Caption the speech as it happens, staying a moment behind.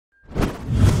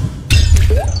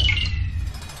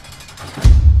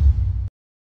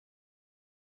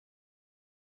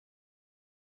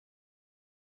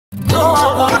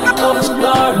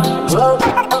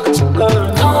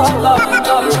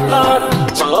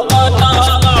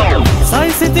চাই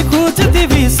চিতি খোজ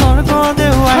দিবি স্বৰ্গ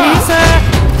দেউ আহিছে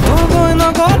গগৈ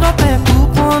নগৰতে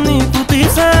টোপনি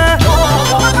পুতিছে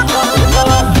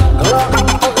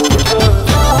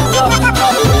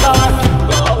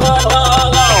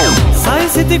চাই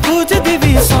চিতি খোজ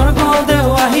দিবি স্বৰ্গ দেউ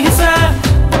আহিছে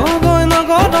গগৈ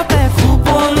নগৰতে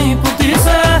টোপনি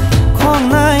পুতিছে খং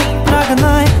নাই ৰাগ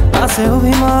নাই আছে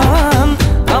অভিমান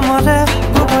আমাৰে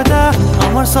গগৈদা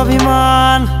আমাৰ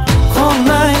স্বাভিমান খং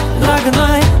নাই ৰাগ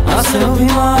নাই আছে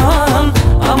অভিমান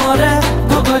আমাৰে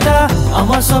গগৈদা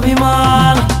আমাৰ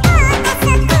স্বাভিমান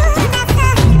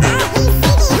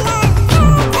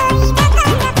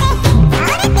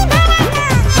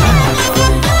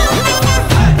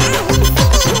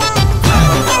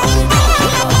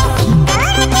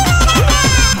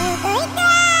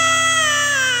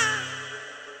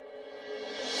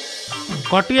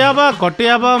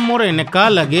कटियाबा मोर इनका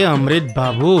लगे अमृत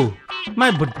बाबू मैं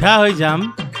बुढ़ा हो जाम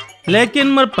लेकिन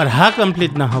मोर पढ़ा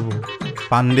कम्प्लीट ना हबो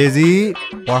पांडेजी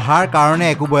पढ़ार कारणे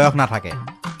एकु बयस नाथाके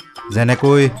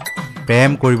जेनेকৈ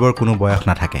प्रेम करिबर कोनो बयस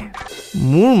नाथाके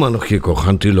मोर मानसिक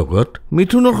अशांतिर লগত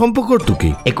मिथुনৰ সম্পৰ্কটো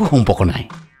কি একো সম্পৰ্ক নাই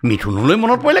মিথুনলৈ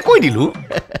মনত পৰিলে কৈ দিলো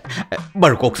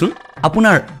বাৰু কওকচোন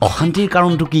আপোনাৰ অশান্তিৰ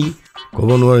কাৰণটো কি ক'ব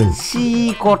নোৱাৰিম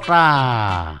চিকটা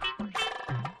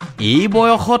এই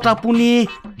বয়সত আপুনি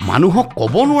মানুহক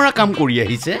ক'ব নোৱাৰা কাম কৰি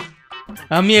আহিছে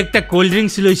আমি একটা কোল্ড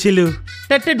ড্ৰিঙ্কস লৈছিলো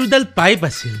তাতে দুডাল পাইপ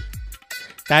আছিল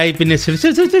তাই পিনে সুৰ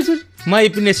মই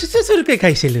পিনে সুৰকে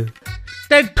খাইছিলো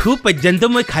তাই ঠু পৰ্যন্ত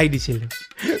মই খাই দিছিলো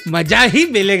মজা হি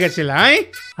বেলেগ আছিল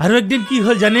আৰু একদিন কি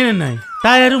হ'ল জানে না নাই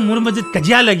তাই আৰু মোৰ মাজত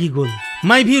কাজিয়া লাগি গ'ল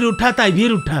মই ভিৰ উঠা তাই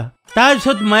ভিৰ উঠা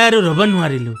তাৰপিছত মই আৰু ৰ'ব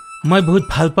নোৱাৰিলো মই বহুত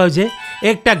ভাল পাওঁ যে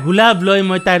একটা গুলাব লৈ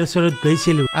মই তাইৰ ওচৰত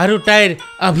গৈছিলো আৰু তাইৰ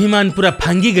অভিমান পুৰা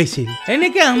ভাঙি গৈছিল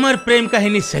এনেকে আমাৰ প্ৰেম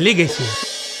কাহিনী চলি গৈছিল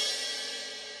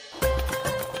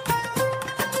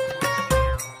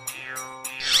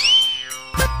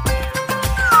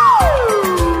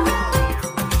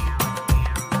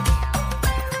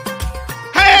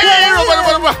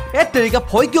তেৰিকা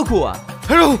ভয় কিয় খোৱা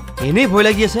হেৰো এনেই ভয়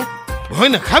লাগি আছে ভয়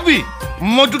নাখাবি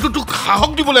মইতো তোক সাহস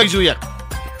দিব লাগিছো ইয়াক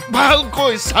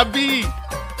ভালকৈ চাবি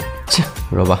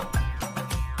ৰবা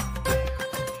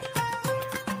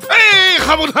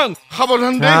সাৱধান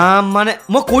সাৱধান দে মানে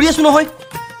মই কৰি আছো নহয়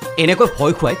এনেকৈ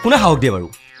ভয় খুৱাই কোনে সাহস দিয়ে বাৰু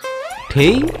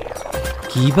থেই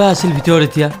কিবা আছিল ভিতৰত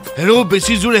এতিয়া হেৰো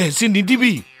বেছি জোৰে হেঁচি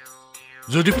নিদিবি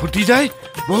যদি ফুটি যায়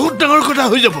বহুত ডাঙৰ কথা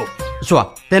হৈ যাব চোৱা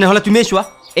তেনেহ'লে তুমিয়ে চোৱা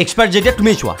এক্সপাৰ্ট যেতিয়া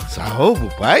তুমি চোৱা চাহ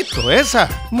বোপাই তয়ে চা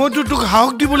মইতো তোক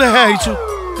সাহস দিবলৈহে আহিছো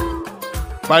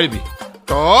পাৰিবি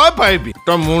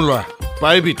তই মোৰ ল'ৰা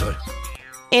পাৰিবি তই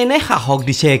এনে সাহস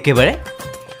দিছে একেবাৰে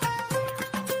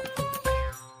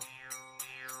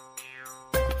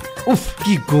উফ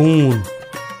কি গুণ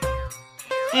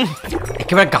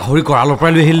একেবাৰে গাহৰি গঁড়ালৰ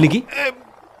পৰা লৈ আহিল নেকি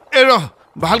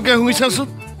ভালকৈ শুনিছাচোন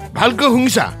ভালকৈ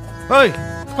শুনিছা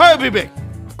হয় বিবেক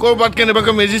ক'ৰবাত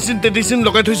কেনেবাকৈ মেডিচিন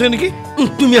লগাই থৈছে নেকি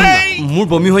তুমি মোৰ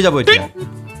বমি হৈ যাব এতিয়া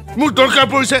মোৰ দৰকাৰ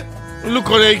পৰিছে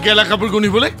লোকৰ এই গেলা কাপোৰ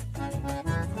গুণিবলৈ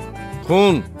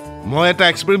শুন মই এটা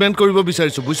এক্সপেৰিমেণ্ট কৰিব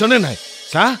বিচাৰিছো বুজিছনে নাই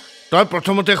চা তই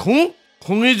প্ৰথমতে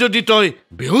শুঙি যদি তই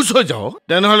বেহুচ হৈ যাও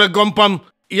তেনেহ'লে গম পাম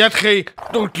ইয়াত সেই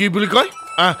তোৰ কি বুলি কয়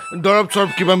দৰৱ চৰব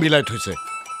কিবা মিলাই থৈছে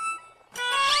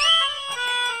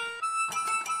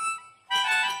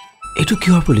এইটো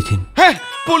কিহৰ পলিথিন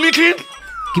পলিথিন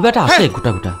কিবা এটা আছে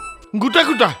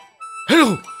গোটা হেৰো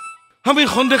আমি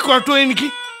সন্দেহ কৰাটোৱে নেকি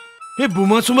এই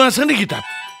বোমা চোমা আছে নেকি তাত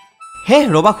হে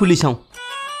ৰবা খুলি চাওঁ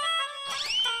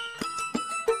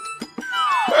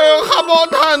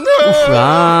সাৱধান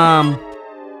ৰাম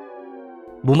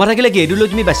বোমা থাকিলে কি এইটো লৈ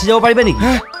তুমি বাচি যাব পাৰিবা নেকি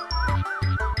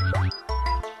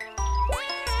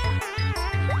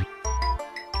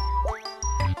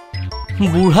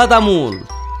বুঢ়া তামোল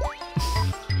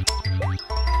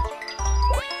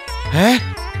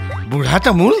বুঢ়া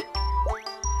তামোল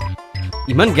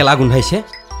ইমান গেলা গোন্ধাইছে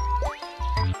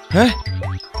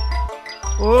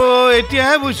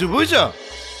এতিয়াহে বুজিছ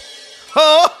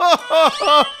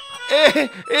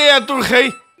এয়া তোৰ সেই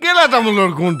গেলা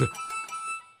তামোলৰ গোন্ধ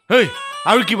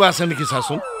আৰু কিবা আছে নেকি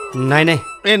চাচোন নাই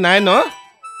নাই ন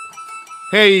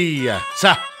সেইয়া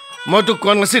চা মই তোক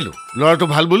কোৱা নাছিলো ল'ৰাটো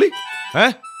ভাল বুলি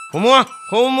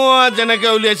সোমোৱা যেনেকে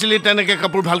উলিয়াইছিলি তেনেকে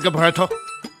কাপোৰ ভালকে ভৰাই থ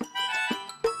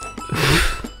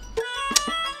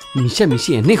মিছি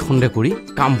এনেই সন্দেহ কৰি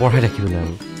কাম বঢ়াই ৰাখিবলৈ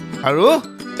আৰু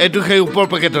এইটো সেই ওপৰ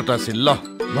পেকেটত আছিল ল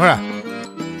ভৰা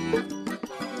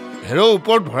হেৰো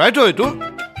ওপৰত ভৰাই থ এইটো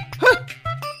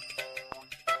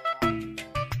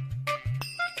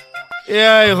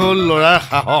এয়াই হ'ল ল'ৰাৰ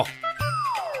সাহস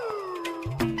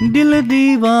दिल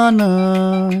दीवाना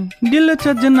दिल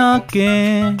सजना के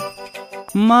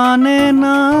माने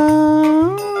ना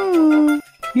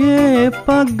ये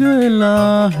पगला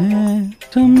है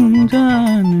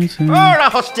समझाने से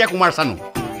হস্তিয়া কুমাৰ চানু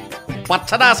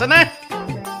পাঠশালা আছেনে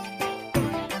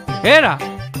এৰা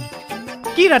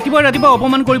কি ৰাতিপুৱা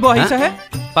অপমান কৰিব আহিছাহে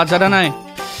পাঠশালা নাই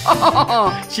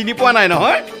চিনি পোৱা নাই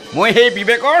নহয় মই সেই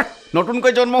বিবেকৰ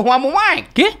নতুনকৈ জন্ম হোৱা মোমায়েক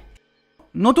কি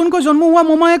নতুনকৈ জন্ম হোৱা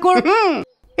মোমায়েকৰ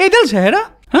এইডাল চেহেৰা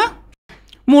হা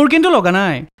মোৰ কিন্তু লগা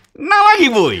নাই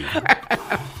নালাগিবই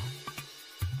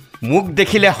মোক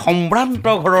দেখিলে সম্ভ্ৰান্ত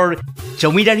ঘৰৰ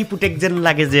জমিদাৰী পুতেক যেন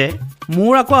লাগে যে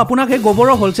মোৰ আকৌ আপোনাক সেই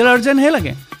গোবৰৰ হোলচেলাৰ যেনহে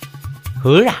লাগে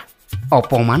হুৰা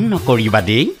অপমান নকৰিবা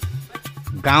দেই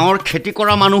গাঁৱৰ খেতি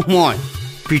কৰা মানুহ মই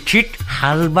পিঠিত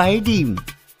হাল বাই দিম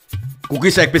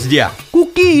কুকিজ এক পিচ দিয়া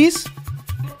কুকিজ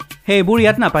সেইবোৰ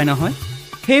ইয়াত নাপায় নহয়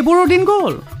সেইবোৰৰ দিন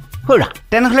গ'ল হুৰা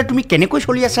তেনেহ'লে তুমি কেনেকৈ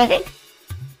চলি আছা হে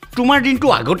তোমাৰ দিনটো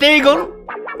আগতেই গ'ল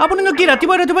আপুনিনো কি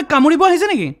ৰাতিপুৱা কামুৰিব আহিছে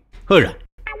নেকি হুৰা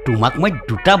তোমাক মই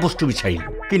দুটা বস্তু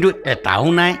বিচাৰিলোঁ কিন্তু এটাও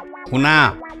নাই শুনা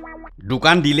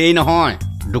দোকান দিলেই নহয়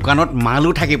দোকানত মালো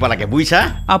থাকিব লাগে বুজিছা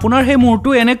আপোনাৰ সেই মূৰটো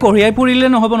এনে কঢ়িয়াই পৰিলে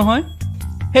নহ'ব নহয়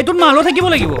সেইটোত মালো থাকিব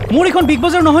লাগিব মোৰ এখন বিগ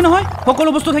বজাৰ নহয় সকলো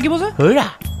বস্তু থাকিব যে হুৰা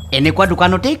এনেকুৱা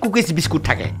দোকানতেই কুকিজ বিস্কুট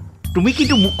থাকে তুমি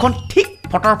কিন্তু মুখখন ঠিক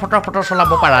ফটৰ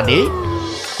চলাব পাৰা দেই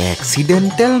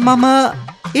এক্সিডেণ্টেল মামা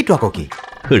এইটো আকৌ কি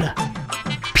হুৰা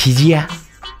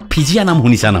ফিজিয়া নাম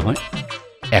শুনিছা নহয়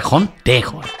এখন দেশ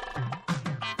হয়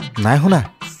নাই শুনা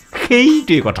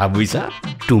সেইটোৱে কথা বুজিছা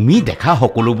তুমি দেখা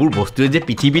সকলোবোৰ বস্তুৱে যে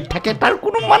পৃথিৱীত থাকে তাৰ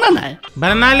কোনো মানা নাই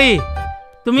বৰ্ণালী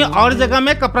তুমি और जगह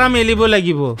में कपड़ा मेलिब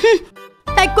লাগিব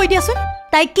তাইক কৈ দিয়াচোন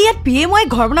তাইক কি ইয়াত পিএমআই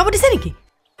ঘৰ বনাব দিছে নেকি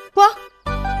কোৱা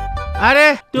আৰে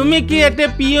তুমি কি এতে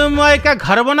পিএমআই কা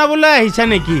ঘৰ বনাবলৈ আহিছা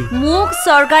নেকি মোক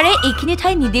চৰকাৰে এইখিনি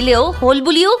ঠাই নিদিলেও হল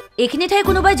বুলিও এইখিনি ঠাই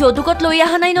কোনোবাই যৌতুকত লৈ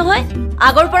আহা নাই নহয়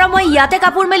আগৰ পৰা মই ইয়াতে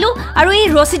কাপোৰ মেলো আৰু এই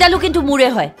ৰচিডালু কিন্তু মোৰে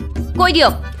হয় কৈ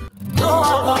দিয়ক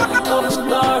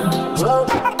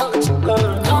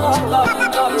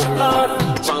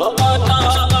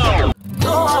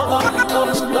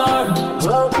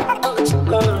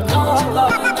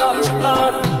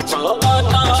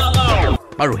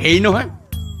আৰু হেই নহয়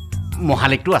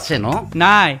মহালেকটো আছে ন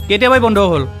নাই কেতিয়াবাই বন্ধ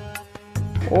হ'ল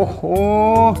ওহো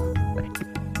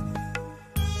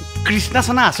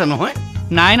কৃষ্ণাচনা আছে নহয়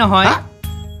নাই নহয়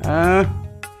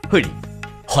হৰি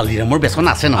হলদিৰামৰ বেচন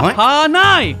আছে নহয়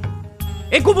নাই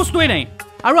একো বস্তুৱে নাই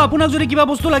আৰু আপোনাক যদি কিবা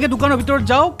বস্তু লাগে দোকানৰ ভিতৰত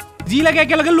যাওক যি লাগে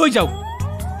একেলগে লৈ যাওক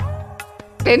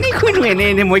তেনেকৈনো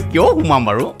এনে মই কিয় সোমাম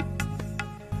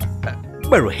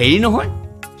বাৰু হেৰি নহয়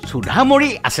চুধামৰি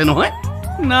আছে নহয়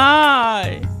নাই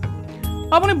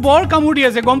আপুনি বৰ কামোৰ দি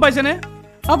আছে গম পাইছেনে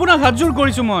আপোনাক হাতযোৰ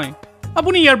কৰিছোঁ মই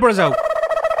আপুনি ইয়াৰ পৰা যাওক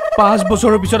 5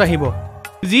 বছৰৰ পিছত আহিব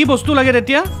যি বস্তু লাগে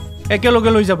তেতিয়া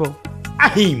একেলগে লৈ যাব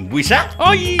আহিম বুইছা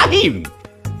আহিম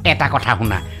এটা কথা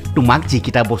শুনা তোমাক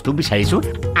যিকেইটা বস্তু বিচাৰিছোঁ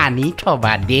আনি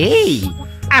থবা দেই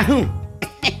আহোঁ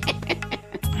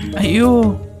আইও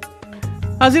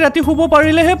আজি ৰাতি শুব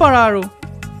পাৰিলেহে পাৰা আৰু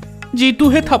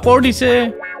যিটোহে থাপৰ দিছে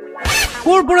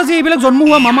ক'ৰ পৰা যে এইবিলাক জন্ম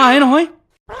হোৱা মামা আহে নহয়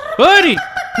হেৰি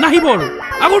নাহিব আৰু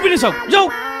আগৰ পিনে চাওক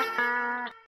যাওক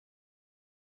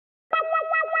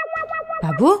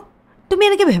বাবু তুমি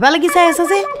এনেকে ভেবা লাগি চাই আছা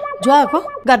যে যোৱা আকৌ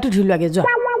গাটো ধুই লাগে যোৱা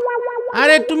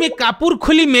আৰে তুমি কাপোৰ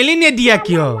খুলি মেলি নে দিয়া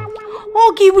কিয় ও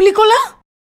কি বুলি ক'লা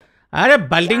আরে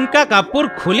বাল্টিং কা কাপোৰ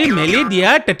খুলি মেলি দিয়া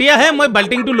তেতিয়াহে মই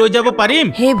বাল্টিংটো লৈ যাব পাৰিম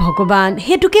হে ভগৱান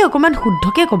হেতুকে অকমান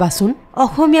শুদ্ধকে কবাচোন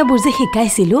অসমীয়াবোৰ যে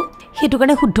শিকাইছিলো হেতু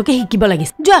কাৰণে শুদ্ধকে শিকিব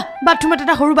লাগিছে যোৱা বাথৰুমত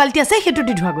এটা সৰু বাল্টি আছে হেতু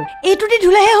দি ধুৱাগৈ এইটো দি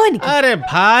ধুলেহে হয় নেকি अरे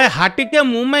भाई हाथी के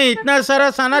मुंह में इतना सारा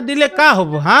साना दिले का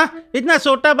होबो हाँ इतना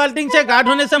छोटा बाल्टिंग से गार्ड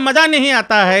होने से मजा नहीं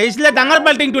आता है इसलिए डांगर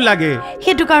बाल्टिंग तो लागे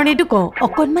हेतु कारण एटु को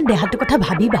अकनमान देहातो कथा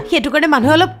भाबिबा हेतु कारण मानु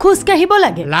अलप खुस काहिबो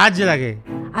लागे लाज लागे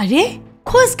अरे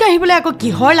खुस काहिबले আকৌ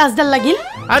কিহৰ লাজডাল লাগিল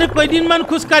अरे कोई दिन मन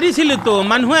खुशकारिছিল তো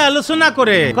মানুহে আলোচনা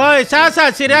কৰে কয় সা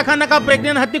চিৰিয়াখানা কা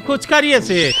প্ৰেগনেন্ট হাতী খুচকাৰি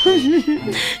আছে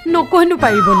নকয়নো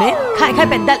পাৰিবনে খাই খাই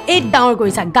পেটডাল এই ডাঙৰ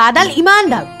কৰিছা গাডাল ইমান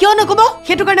ডাল কিয় নকব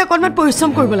হেতু কাৰণে অকনমান পৰিশ্ৰম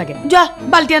কৰিব লাগে যোৱা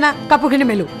বাল্টি আনা কাপোৰখিনি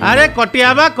মেলো अरे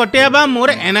কটিয়াবা মোৰ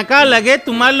এনেকা লাগে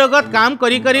তোমাৰ লগত কাম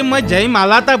কৰি কৰি মই জয়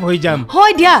মালাতা হৈ যাম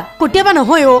হয় দিয়া কটিয়াবা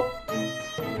নহয় ও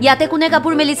ইয়াতে কোনে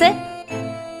কাপোৰ মেলিছে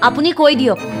আপুনি কৈ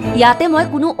দিয়ক ইয়াতে মই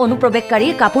কোনো অনুপ্ৰৱেশকাৰী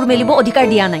কাপোৰ মেলিব অধিকাৰ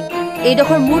দিয়া নাই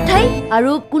এইডখৰ মোৰ ঠাই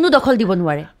আৰু কোনো দখল দিব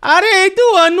নোৱাৰে अरे এইটো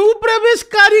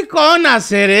অনুপ্ৰৱেশকাৰী কোন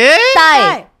আছে ৰে তাই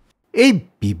এই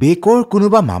বিবেকৰ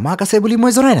কোনোবা মামাক আছে বুলি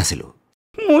মই জনাই নাছিলোঁ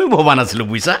মই ভবা নাছিলোঁ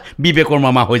বুইছা বিবেকৰ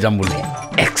মামা হৈ যাম বুলি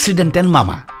এক্সিডেণ্টেল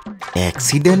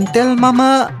মামা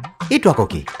এইটো আকৌ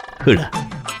কি হুৰা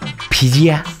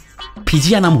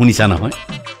ফিজিয়া নাম শুনিছা নহয়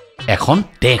এখন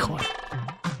দেশ হয়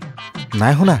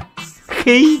নাই শুনা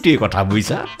সেইটোৱে কথা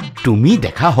বুইছা তুমি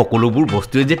দেখা সকলোবোৰ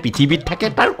বস্তুৱে যে পৃথিৱীত থাকে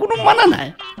তাৰ কোনো মানা নাই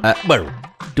বাৰু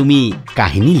তুমি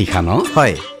কাহিনী লিখা ন?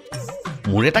 হয়।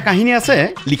 মোৰ এটা কাহিনী আছে,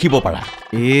 লিখিব পাৰা।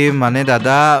 মানে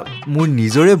দাদা মোৰ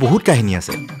নিজৰে বহুত কাহিনী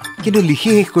আছে, কিন্তু লিখি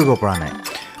শেষ কৰিব পৰা নাই।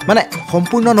 মানে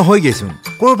সম্পূৰ্ণ নহয় গেছোন,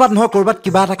 ক'ৰবাত নহয় ক'ৰবাত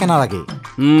কিবা এটা কেনা লাগে।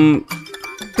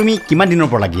 তুমি কিমান দিনৰ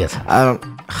পৰা লাগি আছা?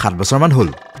 7 বছৰমান হ'ল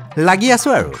লাগি আছো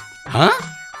আৰু। হা?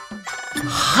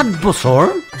 7 বছৰ?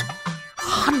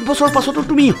 7 বছৰ পাছতো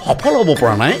তুমি সফল হ'ব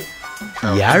পৰা নাই?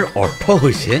 ইয়াৰ অৰ্থ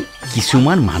হৈছে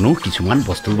কিছুমান মানুহ কিছুমান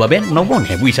বস্তুৰ বাবে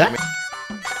নবনে, বুজিছা?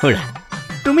 হৰা,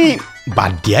 তুমি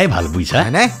বাদ দিয়াই ভাল, বুজিছা?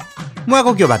 নাই মই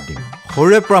আকৌ কিয় বাদ দিম?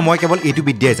 সৰুৰে পৰা মই কেৱল এইটো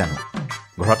বিদ্যাই জানো।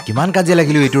 ঘৰত কিমান কাজিয়া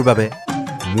লাগিলোঁ এইটোৰ বাবে।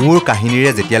 মোৰ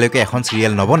কাহিনীৰে যেতিয়ালৈকে এখন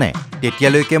চিৰিয়েল নবনে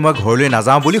তেতিয়ালৈকে মই ঘৰলৈ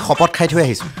নাযাওঁ বুলি শপত খাই থৈ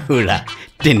আহিছোঁ। হৰা,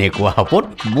 তেনেকুৱা শপত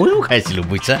ময়ো খাইছিলোঁ,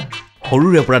 বুজিছা?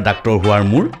 সৰুৰে পৰা ডাক্তৰ হোৱাৰ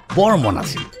মোৰ বৰ মন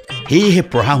আছিল। সেয়েহে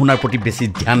পঢ়া শুনাৰ প্ৰতি বেছি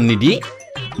ধ্যান নিদি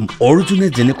অৰ্জুনে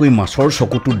যেনেকৈ মাছৰ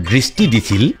চকুটোত দৃষ্টি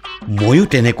দিছিল, ময়ো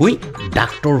তেনেকৈ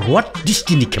ডাক্তৰ হোৱাত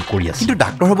দৃষ্টি নিক্ষেপ কৰি আছিলোঁ। কিন্তু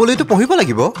ডাক্তৰ হ'বলৈতো পঢ়িব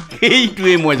লাগিব।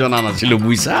 সেইটোৱে মই জনা নাছিলোঁ,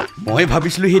 বুজিছা? মই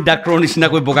ভাবিছিলোঁ সেই ডাক্তৰৰ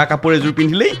নিচিনাকৈ বগা কাপোৰ এযোৰ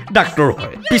পিন্ধিলেই ডাক্তৰ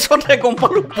হয়। পিছতহে গম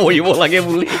পালোঁ পঢ়িব লাগে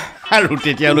বুলি, আৰু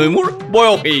তেতিয়ালৈ মোৰ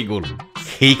বয়সেই গ'ল।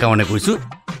 সেইকাৰণে কৈছোঁ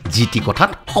যি টি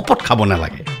কথাত শপত খাব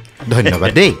নালাগে।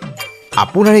 ধন্যবাদ দেই।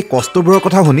 আপোনাৰ এই কষ্টবোৰৰ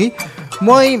কথা শুনি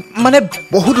মই মানে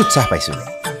বহুত উৎসাহ পাইছোঁ।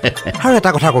 আৰু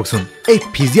এটা কথা কওকচোন, এই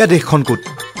ফিজিয়া দেশখন ক'ত?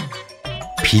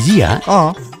 ফিজিয়া?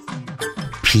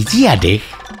 ফিজিয়া দেশ?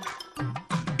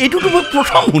 এইটোতো মই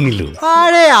প্ৰথম শুনিলোঁ।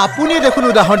 আৰে আপুনিয়ে দেখোন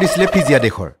উদাহৰণ দিছিলে ফিজিয়া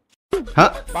দেশৰ। হা?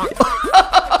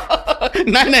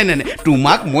 নাই নাই নাই নাই,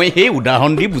 তোমাক মই সেই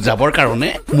উদাহৰণ দি বুজাবৰ কাৰণে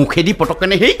মুখেদি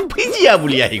পটকনে সেই ফিজিয়া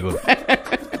বুলি আহি গ'ল।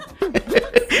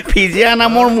 ফিজিয়া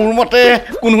নামৰ মোৰ মতে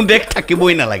কোনো দেশ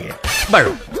থাকিবই নালাগে।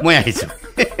 বাৰু মই আহিছোঁ।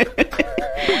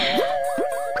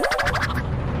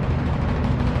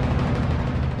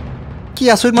 কি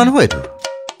আচৰিত মানুহ এইটো।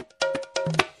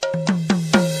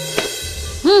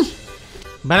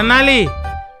 বৰ্ণালী,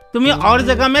 তুমি और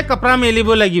जगह में कपड़ा मेलिब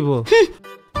লাগিব।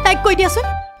 তাইক কৈ দিয়াচোন,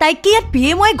 তাইক কি ইয়াত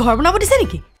PMI ঘৰ বনাব দিছে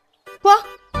নেকি? কোৱা।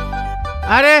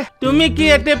 আৰে তুমি কি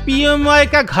এতে PMI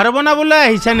কা ঘৰ বনাবলৈ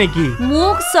আহিছা নেকি?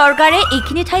 মোক চৰকাৰে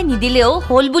এইখিনি ঠাই নিদিলেও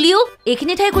হ'ল বুলিও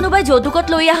এইখিনি ঠাই কোনোবাই যৌতুকত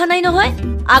লৈ অহা নাই নহয়।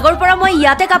 আগৰ পৰা মই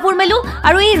ইয়াতে কাপোৰ মেলো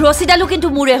আৰু এই ৰছীডালো কিন্তু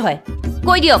মোৰে হয়।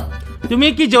 কৈ দিয়ক, তুমি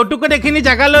কি যৌতুকত এইখিনি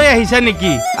জাগা লৈ আহিছা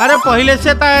নেকি? আৰে পहिले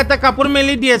সে তাই এটা কাপোৰ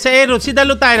মেলি দি আছে, এই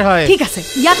ৰছীডালো তাইৰ হয়। ঠিক আছে,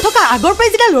 ইয়াত থকা আগৰ পৰাই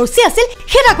যেটা ৰছী আছিল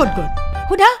সেটা ক'ত গ'ল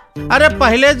সুধা। আৰে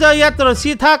পहिले যে ইয়াত ৰছী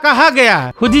থা কাহা গয়া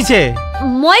সুধিছে।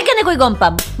 মই কেনেকৈ গম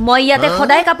পাম? মই ইয়াতে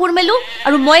সদায় কাপোৰ মেলো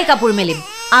আৰু মই কাপোৰ মেলিম।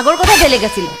 আগৰ কথা বেলেগ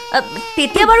আছিল,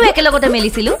 তেতিয়া বাৰু একেলগতে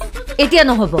মেলিছিলোঁ, এতিয়া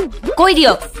নহ'ব। কৈ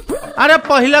দিয়ক। আৰে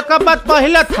পহিলা কা বাত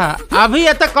পহিলা থা, আভি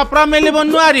এটা কপড়া মেলিব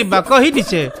নোৱাৰিবা কহি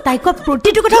দিছে। তাই ক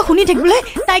প্ৰতিটো কথা শুনি থাকিবলৈ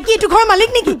তাই কি এইটো ঘৰৰ মালিক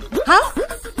নেকি? হা?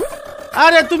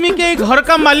 আৰে তুমি কি এই ঘৰ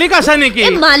কা মালিক আছা নেকি?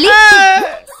 মালিক?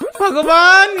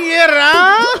 ভগৱান ইয়ে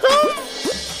ৰাম।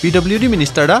 PWD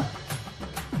মিনিষ্টাৰ দা?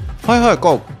 হয় হয়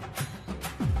কওক,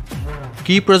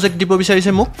 কি প্ৰজেক্ট দিব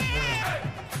বিচাৰিছে মোক?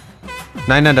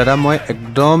 নাই নাই দাদা, মই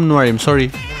একদম নোৱাৰিম, চৰি।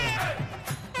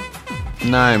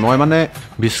 নাই, মই মানে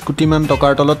 20 কোটিমান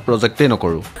টকাৰ তলত প্ৰজেক্টেই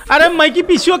নকৰোঁ। আৰে মই কি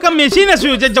পিছুৱা কা মেচিন আছো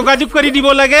যে যোগাযোগ কৰি দিব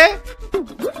লাগে?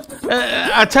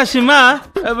 আচ্ছা সীমা,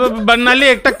 বৰ্ণালী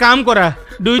একটা কাম কৰা,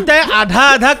 দুইটাই আধা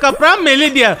আধা কপড়া মেলি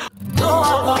দিয়া।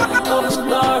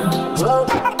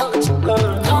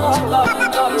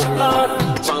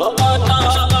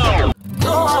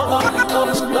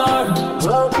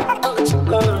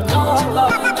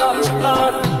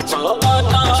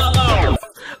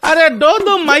 अरे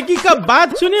दो माइकी का बात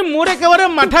सुनी मोर एकेबारे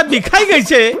माथा बिखाई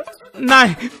गईছে। নাই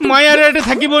মই আৰু এতে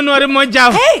থাকিব নোৱাৰে, মই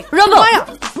যাও। ৰব,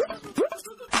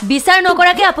 বিচাৰ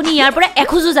নকৰাকে আপুনি ইয়াৰ পৰা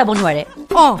এখোজো যাব নোৱাৰে।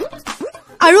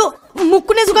 আৰু মোক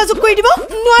কোনে যোগাযোগ কৰি দিব?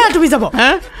 নোৱাৰা তুমি যাব।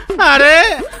 আৰে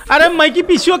আৰে মাইকি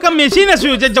পিছুৱা কা মেচিন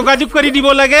আছো যে যোগাযোগ কৰি দিব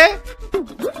লাগে।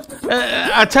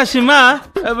 আচ্ছা সীমা,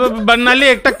 বৰ্ণালী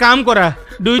একটা কাম কৰা,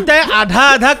 দুইটাই আধা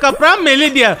আধা কপড়া মেলি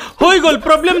দিয়া, হৈ গ'ল,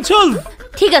 প্ৰবলেম সলভ।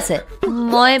 ঠিক আছে,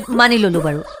 মই মানি ললো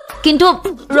বাৰু, কিন্তু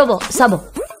ৰব চাব,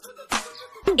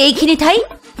 এইখিনি ঠাই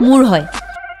মোৰ হয়,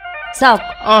 চাওক।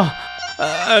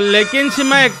 लेकिन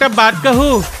सीमा एक बात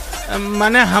कहूँ,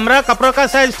 माने हमरा कपड़ा का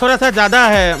साइज थोड़ा सा ज़्यादा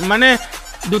है, माने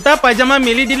दुटा पायजामा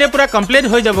मिली दिले पूरा कम्प्लीट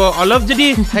हो যাব, অলপ যদি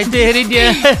সাইতে হেৰি দিয়ে।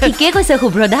 ঠিকে কৈছে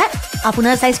শুভ্ৰদা,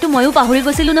 আপোনাৰ সাইজটো ময়ো পাহৰি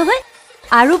গৈছিলোঁ নহয়,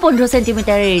 আৰু 15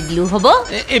 সেন্টিমিটাৰ এৰি দিলোঁ, হ'ব?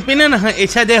 এপিনে নহয়,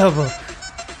 এইছা দে হ'ব।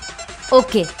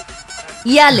 ওকে,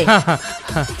 ইয়ালে।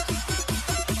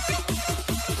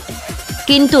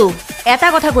 কিন্তু এটা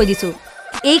কথা কৈ দিছোঁ,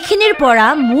 এইখিনিৰ পৰা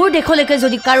মোৰ দেশলৈকে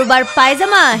যদি কাৰোবাৰ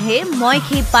পায়জামা আহে, মই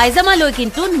সেই পায়জামা লৈ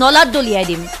কিন্তু নলাত দলিয়াই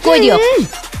দিম, কৈ দিয়ক।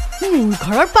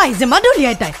 ঘৰৰ পায়জামা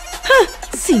দলিয়াই তাই?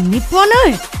 চিনি পোৱা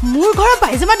নাই মোৰ ঘৰৰ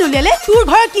পাইজামা দলিয়ালে তোৰ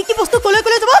ঘৰৰ কি কি বস্তু কলৈ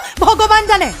কলৈ যাব ভগৱান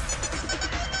জানে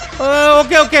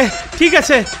ওকে ওকে ঠিক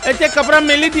আছে এতিয়া কাপড়া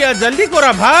মেলি দিয়া জলদি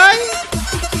কৰা ভাই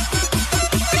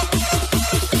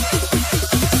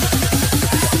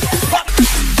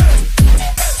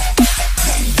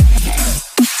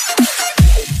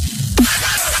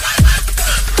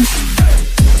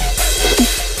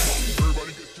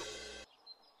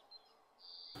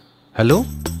হেল্ল'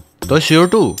 তই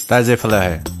চিয়'ৰটো তাই যে এইফালে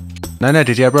আহে নাই নাই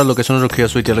তেতিয়াৰ পৰা লোকেশ্যনত ৰখি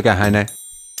আছোঁ এতিয়ালৈকে অহাই নাই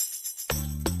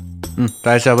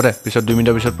তাই আছে হ'ব দে পিছত 2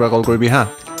 মিনিটৰ পিছত পৰা কল কৰিবি হা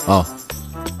অঁ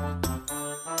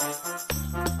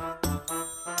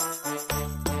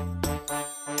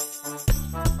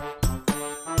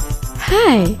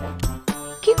হাই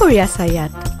কি কৰি আছা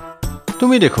ইয়াত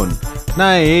তুমি দেখোন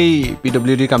নাই এই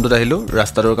PWD কামটোত আহিলোঁ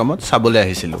ৰাস্তাটোৰ কামত চাবলৈ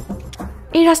আহিছিলোঁ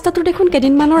এই ৰাস্তাটো দেখোন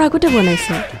কেইদিনমানৰ আগতে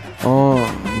বনাইছে অঁ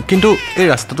কিন্তু এই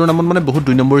ৰাস্তাটোৰ নামত মানে বহুত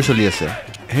 2 নম্বৰী চলি আছে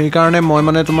সেইকাৰণে মই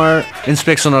মানে তোমাৰ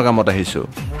ইনস্পেকশ্যনৰ কামত আহিছোঁ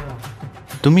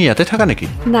তুমি ইয়াতে থাকা নেকি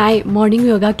নাই মৰ্ণিং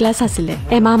য়োগা ক্লাছ আছিলে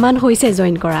এমাহমান হৈছে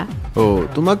জইন কৰা অঁ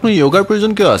তোমাকনো য়োগাৰ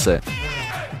প্ৰয়োজন কিয় আছে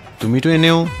তুমিতো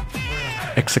এনেও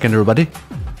 1 ছেকেণ্ড ৰ'বা দেই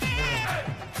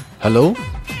হেল্ল'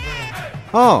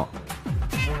 অঁ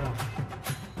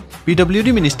PWD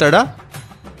মিনিষ্টাৰ দা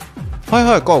হয়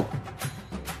হয় কওক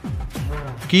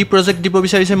কি প্ৰজেক্ট দিব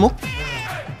বিচাৰিছে মোক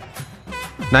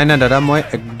নাই নাই দাদা মই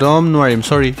একদম নোৱাৰিম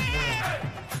চৰি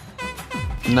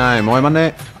নাই মই মানে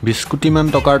 20 কোটিমান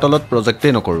টকাৰ তলত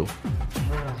প্ৰজেক্টেই নকৰোঁ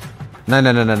নাই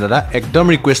নাই নাই নাই দাদা একদম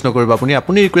ৰিকুৱেষ্ট নকৰিব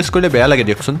আপুনি ৰিকুৱেষ্ট কৰিলে বেয়া লাগে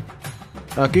দিয়কচোন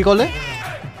কি ক'লে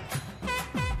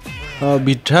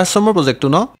বৃদ্ধাশ্ৰমৰ প্ৰজেক্টটো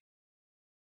ন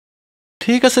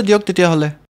ঠিক আছে দিয়ক তেতিয়াহ'লে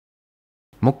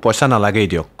মোক পইচা নালাগেই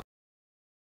দিয়ক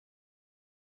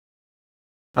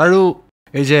আৰু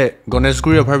এই যে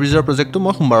গণেশগুৰি অভাৰব্ৰিজৰ প্ৰজেক্টটো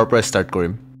মই সোমবাৰৰ পৰা ষ্টাৰ্ট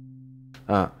কৰিম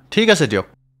ঠিক আছে দিয়ক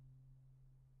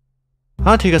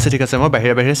ঠিক আছে মই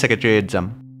বাহিৰে ছেক্ৰেটেৰিয়েট যাম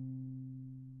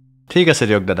ঠিক আছে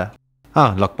দিয়ক দাদা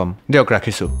লগ পাম দিয়ক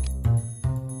ৰাখিছোঁ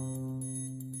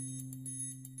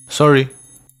চৰি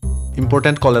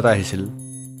ইম্পৰ্টেণ্ট কল এটা আহিছিল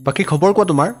বাকী খবৰ কোৱা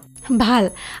তোমাৰ ভাল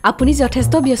আপুনি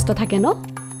যথেষ্ট ব্যস্ত থাকে ন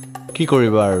কি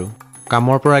কৰিবা আৰু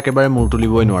কামৰ পৰা একেবাৰে মূৰ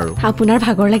তুলিবই নোৱাৰোঁ আপোনাৰ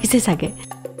ভাগৰ লাগিছে চাগে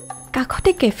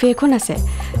কাষতে কেফে এখন আছে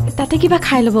তাতে কিবা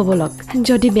খাই ল'ব বলক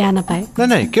যদি বেয়া নাপায়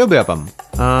নাই কিয় বেয়া পাম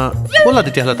ব'লা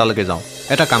তেতিয়াহ'লে তালৈকে যাওঁ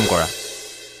এটা কাম কৰা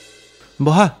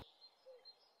বহা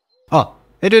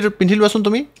এইটো পিন্ধি লোৱাচোন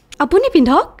তুমি আপুনি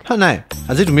পিন্ধক নাই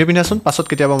আজি তুমিয়ে পিন্ধাচোন পাছত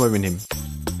কেতিয়াবা মই পিন্ধিম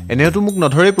এনেওতো মোক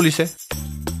নধৰেই পুলিচে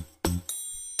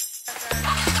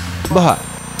বহা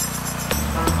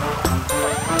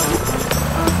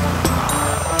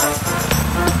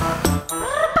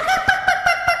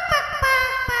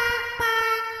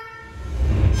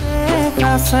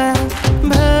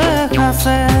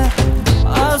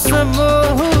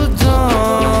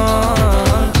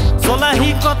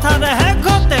চলাহী কথা ৰেহে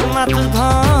ঘতে মাথো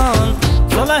ধন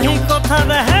চলাহী কথা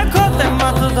ৰেহে ঘতে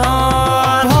মাথো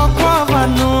ধন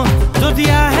ভগৱানো যদি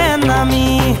আহে নামি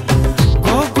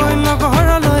গগৈ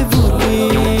নগৰলৈ বুলি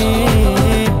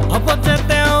হ'ব যে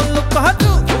তেওঁলোক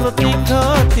লতি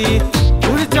ঘটি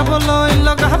উৰি যাবলৈ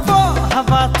লগা হ'ব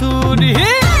হাবা তুৰি